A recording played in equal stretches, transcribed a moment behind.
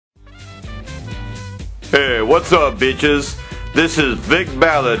Hey, what's up, bitches? This is Vic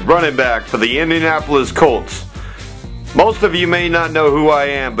Ballard, running back for the Indianapolis Colts. Most of you may not know who I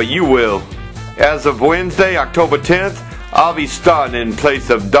am, but you will. As of Wednesday, October 10th, I'll be starting in place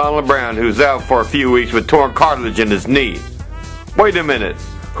of Donald Brown, who's out for a few weeks with torn cartilage in his knee. Wait a minute,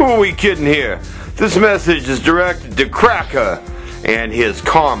 who are we kidding here? This message is directed to Cracker and his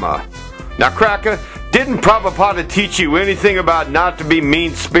karma. Now, Cracker, didn't Prabhupada teach you anything about not to be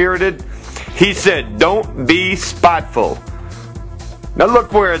mean-spirited? He said, don't be spiteful. Now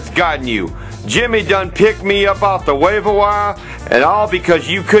look where it's gotten you. Jimmy done picked me up off the waiver wire, and all because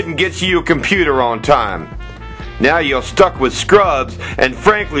you couldn't get you a computer on time. Now you're stuck with scrubs, and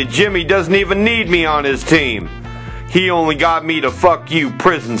frankly, Jimmy doesn't even need me on his team. He only got me to fuck you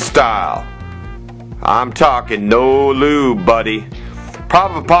prison style. I'm talking no lube, buddy.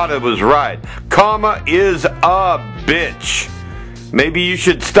 Prabhupada was right. Karma is a bitch. Maybe you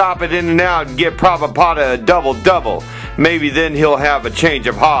should stop it in and out and get Prabhupada a double-double. Maybe then he'll have a change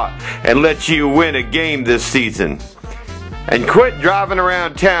of heart and let you win a game this season. And quit driving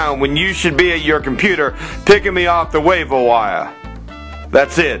around town when you should be at your computer picking me off the waiver wire.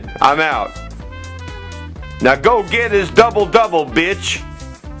 That's it. I'm out. Now go get his double-double, bitch.